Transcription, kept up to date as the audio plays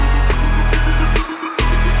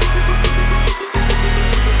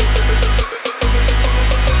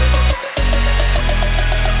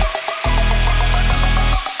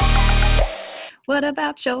What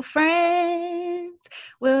about your friends?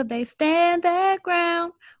 Will they stand their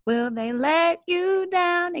ground? Will they let you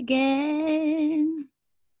down again?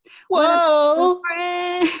 What about your Whoa.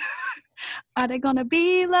 friends? Are they gonna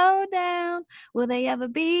be low down? Will they ever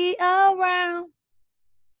be around?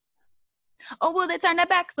 Or will they turn their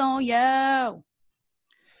backs on you?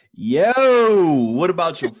 Yo, what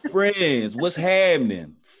about your friends? What's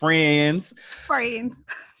happening, friends? Friends.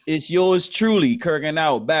 It's yours truly, Kirkin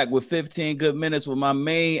out, back with 15 good minutes with my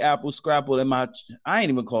main Apple Scrapple and I ain't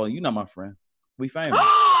even calling you, not my friend. We family.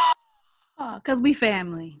 Because we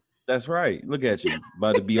family. That's right. Look at you,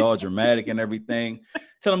 about to be all dramatic and everything.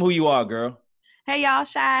 Tell them who you are, girl. Hey, y'all,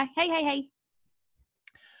 Shy. Hey.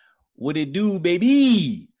 What it do,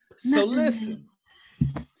 baby? So Nothing. listen,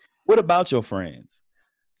 what about your friends?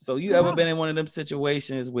 So you ever been in one of them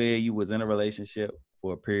situations where you was in a relationship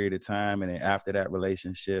for a period of time, and then after that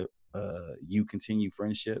relationship, you continue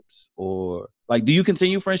friendships, or like, do you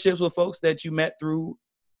continue friendships with folks that you met through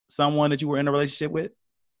someone that you were in a relationship with?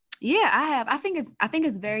 Yeah, I have. I think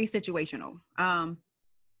it's very situational.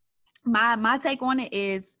 My take on it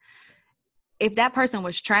is, if that person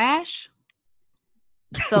was trash,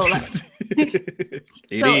 so like it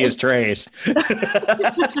is trash.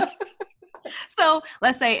 So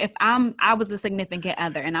let's say if I was a significant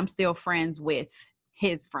other and I'm still friends with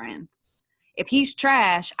his friends. If he's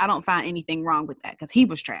trash, I don't find anything wrong with that because he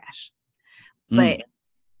was trash. But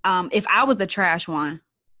if I was the trash one,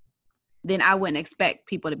 then I wouldn't expect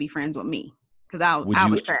people to be friends with me because I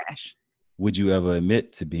was trash. Would you ever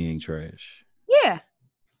admit to being trash? Yeah,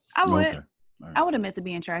 I would. Okay. Right. I would admit to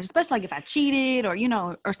being trash, especially like if I cheated or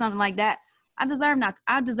or something like that. I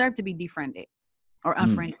deserve to be defriended or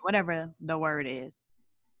unfriended, whatever the word is.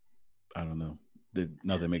 I don't know.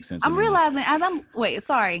 Nothing makes sense. I'm realizing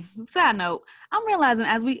side note, I'm realizing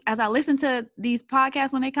as I listen to these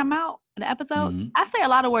podcasts when they come out, the episodes, I say a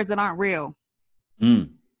lot of words that aren't real.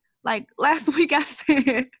 Like last week I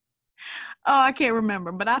said, oh, I can't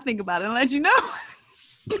remember, but I'll think about it and let you know.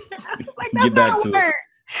 Like, that's Get back not a word.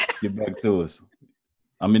 Get back to us.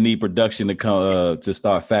 I'm gonna need production to come to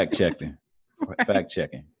start fact checking. Fact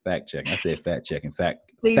checking. I said fact checking.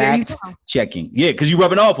 Fact checking. Yeah, because you're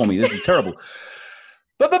rubbing off on me. This is terrible.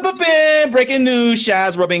 Breaking news: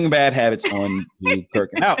 Shy's rubbing bad habits on you,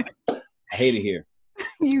 Kirkin out. I hate it here.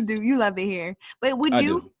 You do. You love it here. But would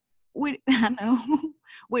you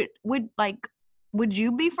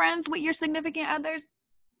be friends with your significant other's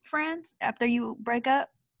friends after you break up?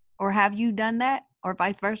 Or have you done that? Or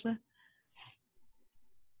vice versa?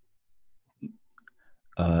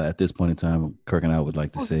 At this point in time, Kirk and I would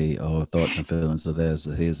like to say thoughts and feelings of theirs,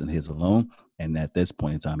 his and his alone. And at this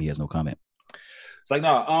point in time, he has no comment. It's like,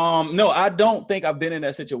 no, I don't think I've been in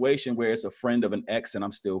that situation where it's a friend of an ex and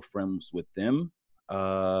I'm still friends with them.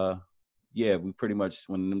 Yeah, we pretty much,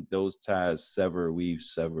 when those ties sever, we've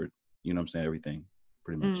severed, you know what I'm saying, everything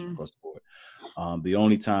pretty much across the board. The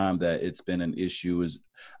only time that it's been an issue is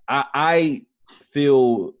I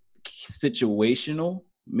feel situational,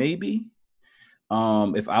 maybe.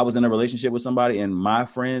 If I was in a relationship with somebody and my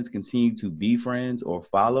friends continue to be friends or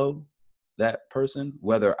follow that person,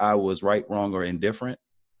 whether I was right, wrong, or indifferent,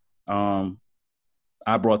 I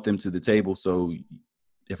brought them to the table. So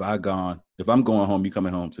if I'm going home, you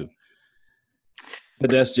coming home too. But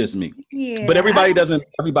that's just me. Yeah. But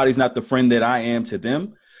everybody's not the friend that I am to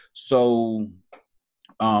them. So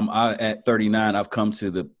at 39, I've come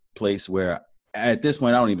to the place where at this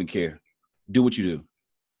point, I don't even care. Do what you do.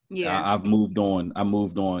 Yeah, I've moved on.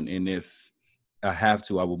 And if I have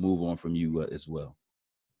to, I will move on from you as well.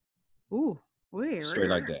 Ooh, weird.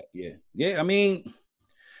 Straight like that. Yeah. I mean,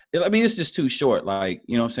 it's just too short. Like,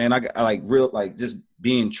 you know what I'm saying? I like just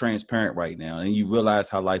being transparent right now. And you realize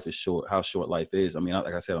how life is short, how short life is. I mean,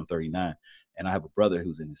 like I said, I'm 39 and I have a brother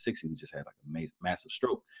who's in his 60s who just had like a massive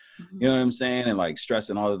stroke. You know what I'm saying? And like stress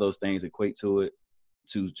and all of those things equate to it.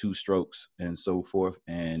 Two strokes and so forth,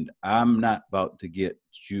 and I'm not about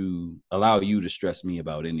to allow you to stress me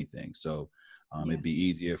about anything. So it'd be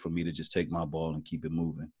easier for me to just take my ball and keep it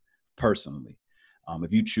moving personally.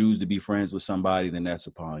 If you choose to be friends with somebody, then that's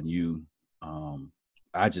upon you.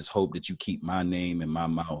 I just hope that you keep my name in my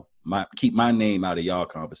mouth, keep my name out of y'all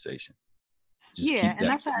conversation. And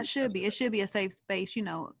that's how it should be. It should be a safe space,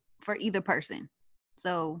 for either person.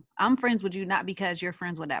 So I'm friends with you not because you're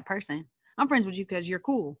friends with that person. I'm friends with you because you're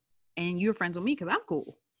cool, and you're friends with me because I'm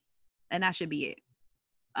cool, and that should be it.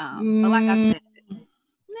 But like I said,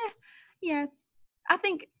 yes, I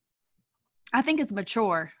think it's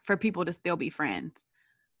mature for people to still be friends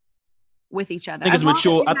with each other. I think it's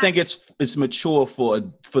mature. I think it's mature for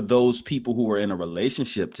those people who are in a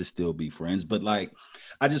relationship to still be friends. But like,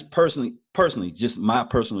 I just personally, just my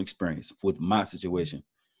personal experience with my situation.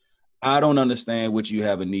 I don't understand what you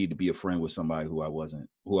have a need to be a friend with somebody who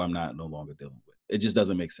I'm no longer dealing with. It just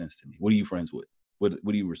doesn't make sense to me. What are you friends with? What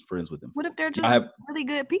are you friends with them for? What if they're just really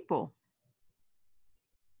good people?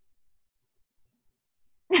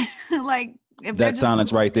 Like, if that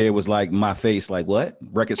silence right there was like my face, like, what?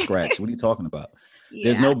 Record scratch. What are you talking about? Yeah.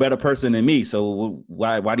 There's no better person than me. So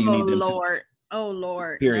why do you need them Lord. Oh,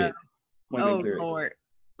 Lord. Period. Period. Lord.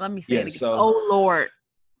 Let me say it again. So, oh, Lord.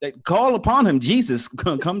 Call upon him, Jesus,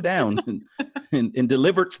 come down and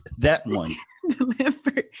delivered that one.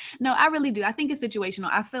 Delivered. No, I really do. I think it's situational.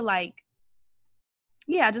 I feel like,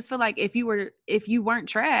 I just feel like if you weren't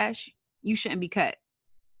trash, you shouldn't be cut.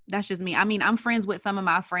 That's just me. I mean, I'm friends with some of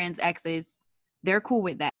my friends' exes. They're cool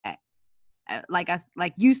with that. Like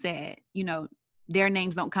you said, you know, their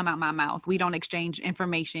names don't come out my mouth. We don't exchange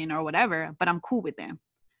information or whatever, but I'm cool with them.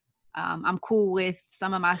 I'm cool with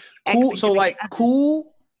some of my cool. So like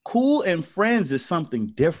cool and friends is something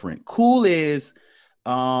different. Cool is,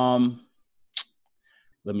 let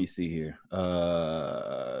me see here.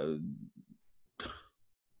 I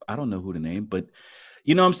don't know who to name, but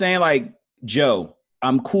you know what I'm saying? Like Joe,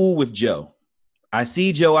 I'm cool with Joe. I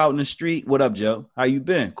see Joe out in the street. What up, Joe? How you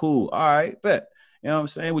been? Cool. All right, bet. You know what I'm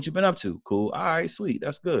saying? What you been up to? Cool. All right, sweet.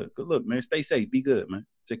 That's good. Good look, man. Stay safe. Be good, man.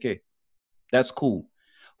 Take care. That's cool.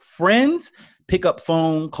 Friends pick up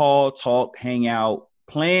phone, call, talk, hang out,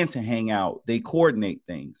 plan to hang out. They coordinate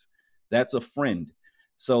things. That's a friend.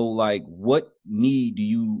 So like, what need do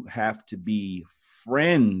you have to be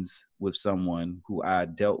friends with someone who I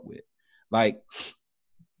dealt with? Like,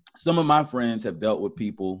 some of my friends have dealt with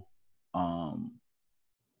people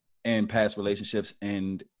in past relationships,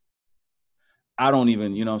 and I don't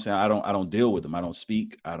even, you know what I'm saying? I don't deal with them. I don't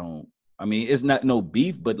speak. I mean, it's not no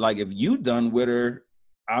beef, but like, if you done with her,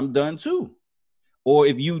 I'm done too. Or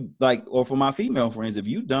if you like, or for my female friends, if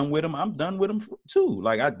you done with them, I'm done with them too.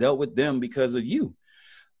 Like, I dealt with them because of you.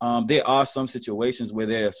 There are some situations where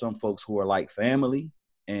there are some folks who are like family,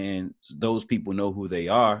 and those people know who they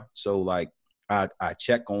are. So like, I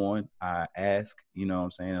check on, I ask, you know what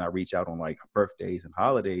I'm saying? And I reach out on like birthdays and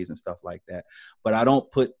holidays and stuff like that. But I don't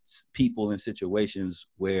put people in situations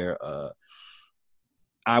where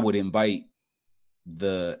I would invite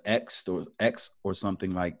the ex or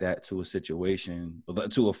something like that to a situation,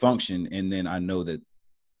 to a function. And then I know that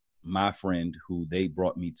my friend who they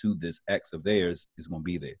brought me to, this ex of theirs, is going to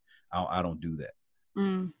be there. I don't do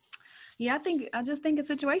that. Yeah, I just think it's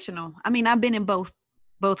situational. I mean, I've been in both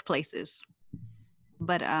places.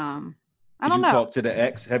 But I don't know. Did you talk to the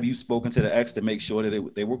ex? Have you spoken to the ex to make sure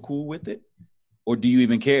that they were cool with it? Or do you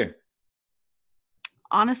even care?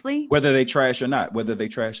 Honestly? Whether they trash or not.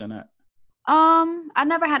 I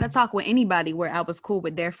never had to talk with anybody where I was cool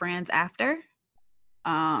with their friends after.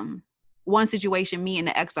 One situation, me and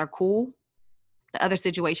the ex are cool. The other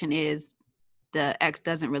situation is the ex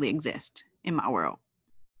doesn't really exist in my world.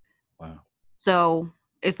 Wow. So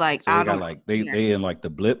it's like, so they in like the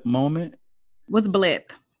blip moment. What's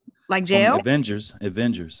blip? Like jail? Avengers.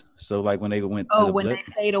 So like when they went to the when blip.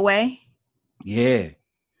 they stayed away? Yeah.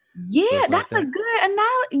 Yeah, so that's like a good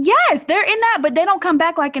analogy. Yes, they're in that, but they don't come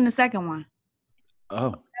back like in the second one.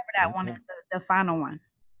 Oh. Whatever that one is, the final one.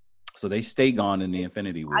 So they stay gone in the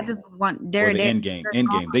Infinity War. I just want the Endgame.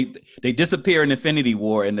 They disappear in Infinity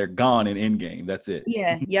War and they're gone in Endgame. That's it.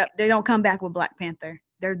 Yeah. Yep. They don't come back with Black Panther.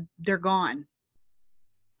 They're gone.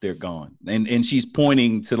 They're gone. And she's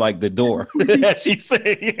pointing to like the door. She's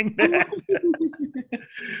saying that.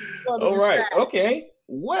 All right. Okay.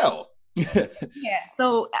 Well. Yeah.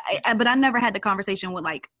 So, but I never had the conversation with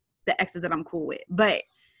like the exes that I'm cool with, but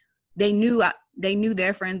they knew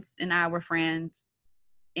their friends and I were friends.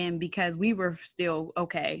 And because we were still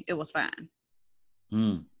okay, it was fine.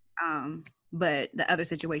 But the other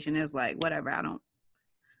situation is like, whatever,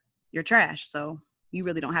 you're trash. So you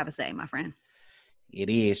really don't have a say, my friend. It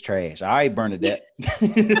is trash. All right, Bernadette. Yeah,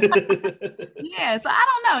 so I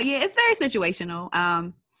don't know. Yeah, it's very situational.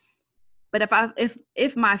 But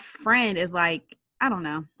if my friend is like, I don't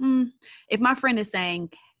know. If my friend is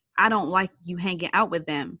saying, I don't like you hanging out with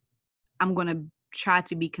them, I'm going to try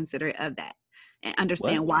to be considerate of that and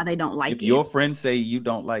understand why they don't like if your friends say you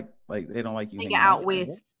don't like they don't like you hanging out with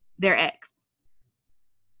their ex.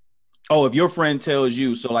 Oh, if your friend tells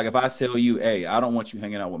you, so like if I tell you, hey, I don't want you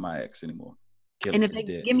hanging out with my ex anymore. And if they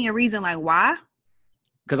give me a reason like why?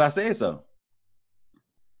 Because I said so.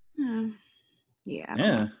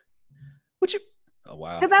 Yeah. What you? Oh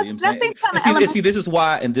wow. See, this is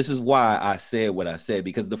why I said what I said,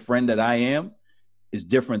 because the friend that I am is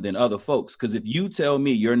different than other folks. Because if you tell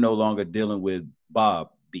me you're no longer dealing with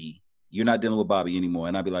Bob B, you're not dealing with Bobby anymore.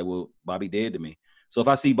 And I'd be like, well, Bobby dead to me. So if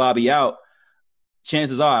I see Bobby out,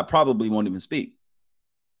 chances are I probably won't even speak.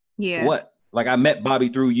 Yeah. For what? Like I met Bobby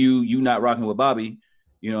through you not rocking with Bobby.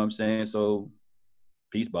 You know what I'm saying? So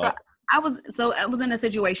peace, Bob. So I was in a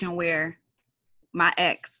situation where my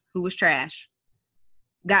ex, who was trash,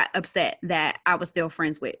 got upset that I was still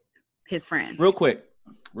friends with his friends. Real quick.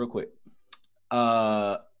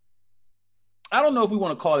 I don't know if we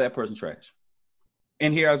want to call that person trash.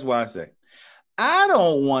 And here's why I say, I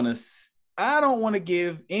don't want to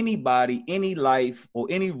give anybody any life or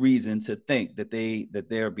any reason to think that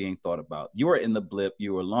they're being thought about. You are in the blip.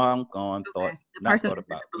 You are long gone, not thought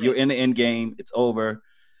about. You're in the end game. It's over.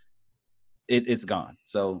 It's gone.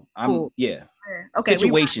 So okay.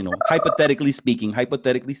 Situational. Hypothetically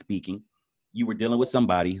speaking, you were dealing with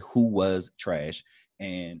somebody who was trash,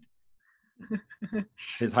 and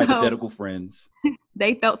his hypothetical friends.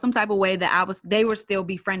 They felt some type of way that they were still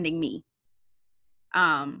befriending me.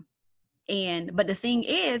 But the thing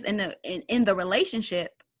is, in the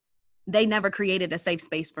relationship, they never created a safe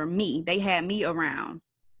space for me. They had me around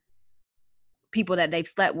people that they've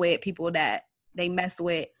slept with, people that they mess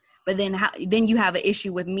with. But then you have an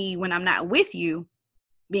issue with me when I'm not with you,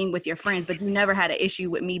 being with your friends. But you never had an issue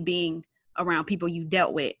with me being around people you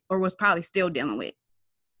dealt with or was probably still dealing with.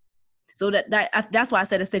 So that's why I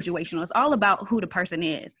said it's situational. It's all about who the person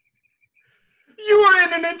is. You were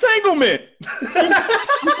in an entanglement.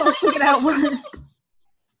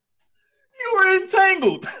 You were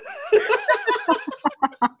entangled.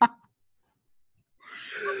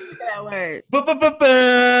 That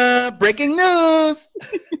word. Breaking news.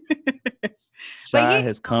 Shy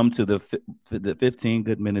has come to the 15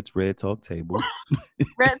 good minutes red talk table.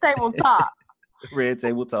 Red table talk. Red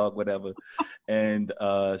table talk, whatever. And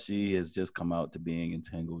she has just come out to being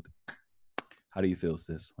entangled. How do you feel,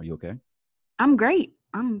 sis? Are you okay? I'm great.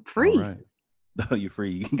 I'm free. All right. Oh, you're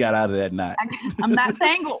free. You got out of that knot. I'm not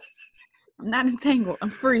tangled. I'm not entangled.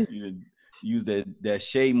 I'm free. You use that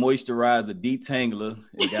Shea moisturizer detangler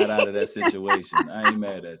and got out of that situation. I ain't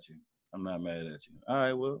mad at you. I'm not mad at you. All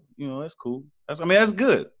right, well, that's cool. That's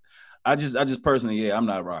good. I just personally, I'm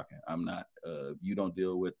not rocking. I'm not. You don't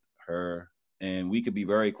deal with her, and we could be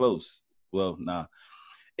very close. Well, nah.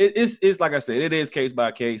 It's like I said, it is case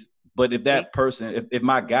by case. But if that person, if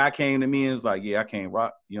my guy came to me and was like, yeah, I can't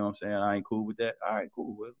rock, you know what I'm saying? I ain't cool with that. All right,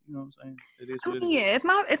 cool. Well, you know what I'm saying? It is what it is. Yeah,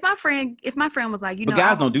 if my friend was like, but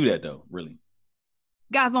guys don't do that though, really.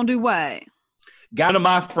 Guys don't do what? None of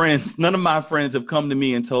my friends have come to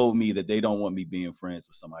me and told me that they don't want me being friends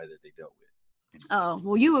with somebody that they dealt with. Oh,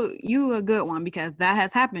 well, you a good one because that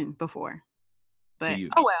has happened before. But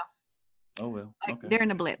oh well. Okay. They're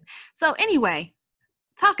in a blip. So anyway,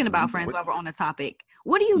 talking about friends while we're on the topic.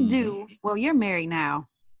 What do you do? Well, you're married now,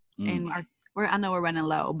 and I know we're running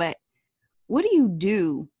low, but what do you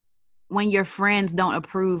do when your friends don't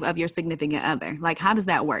approve of your significant other? Like, how does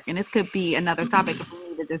that work? And this could be another topic if we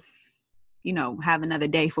need to just, have another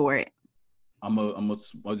day for it.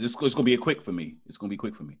 It's gonna be quick for me. It's gonna be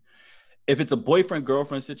quick for me. If it's a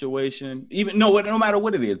boyfriend-girlfriend situation, no matter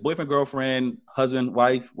what it is, boyfriend, girlfriend, husband,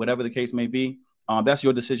 wife, whatever the case may be, that's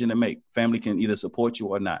your decision to make. Family can either support you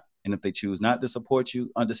or not. And if they choose not to support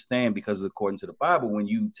you, understand, because according to the Bible, when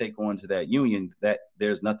you take on to that union, that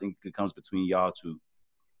there's nothing that comes between y'all two.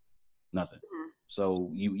 Nothing. Mm-hmm.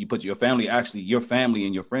 So you put your family and your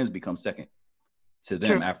friends become second to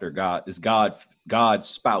them after God. It's God's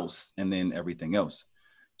spouse and then everything else.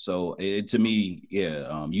 So to me,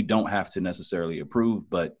 you don't have to necessarily approve,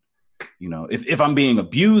 but if I'm being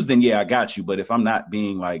abused, then I got you. But if I'm not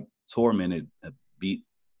being like tormented,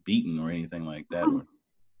 beaten or anything like that, or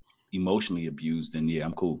emotionally abused, then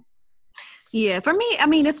I'm cool. Yeah, for me, I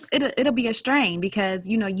mean, it'll be a strain because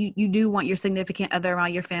you do want your significant other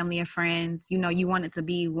around your family and friends. You want it to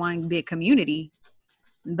be one big community,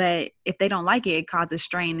 but if they don't like it, it causes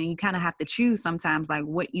strain, and you kind of have to choose sometimes, like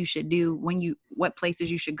what you should do what places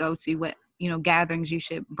you should go to, what gatherings you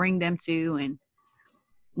should bring them to, and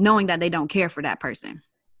knowing that they don't care for that person.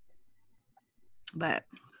 But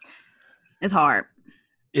it's hard.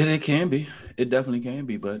 It can be. It definitely can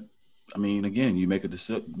be, but. I mean, again, you make a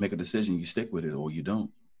decision, you stick with it, or you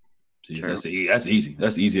don't. See, that's easy.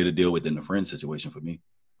 That's easier to deal with than the friend situation for me.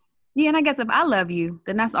 Yeah, and I guess if I love you,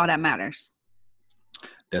 then that's all that matters.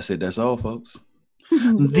 That's it. That's all, folks.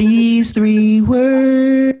 These 3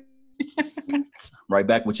 words. Right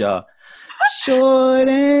back with y'all. Short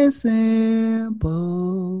and simple.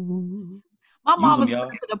 My mom was listening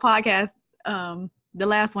to the podcast, the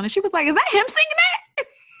last one, and she was like, "Is that him singing that?"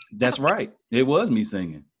 That's right. It was me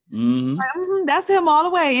singing. Mm-hmm. That's him all the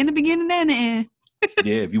way in the beginning and the end.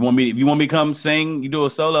 Yeah, if you want me to come sing, you do a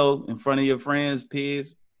solo in front of your friends,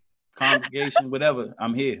 peers, congregation, whatever.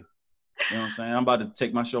 I'm here. You know what I'm saying? I'm about to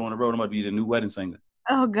take my show on the road. I'm about to be the new wedding singer.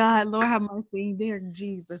 Oh God, Lord have mercy, dear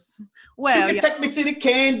Jesus. Well, you can take me to the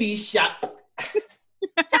candy shop.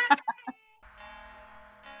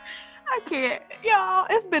 I can't, y'all.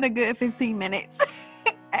 It's been a good 15 minutes,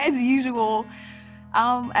 as usual.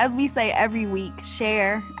 As we say every week,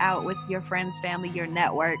 share out with your friends, family, your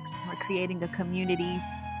networks. We're creating a community.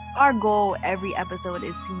 Our goal every episode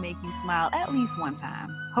is to make you smile at least one time.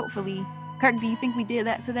 Hopefully, Kirk, do you think we did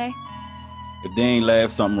that today? If they ain't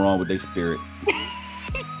laugh, something wrong with their spirit.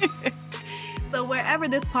 So wherever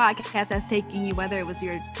this podcast has taken you, whether it was to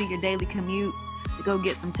your daily commute, to go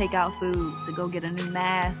get some takeout food, to go get a new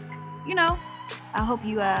mask, you know, I hope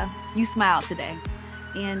you smiled today.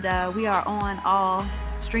 And we are on all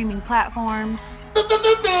streaming platforms. So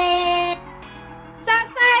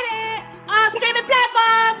excited! All streaming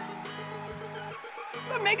platforms!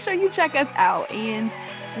 But make sure you check us out, and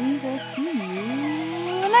we will see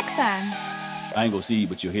you next time. I ain't gonna see you,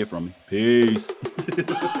 but you'll hear from me. Peace.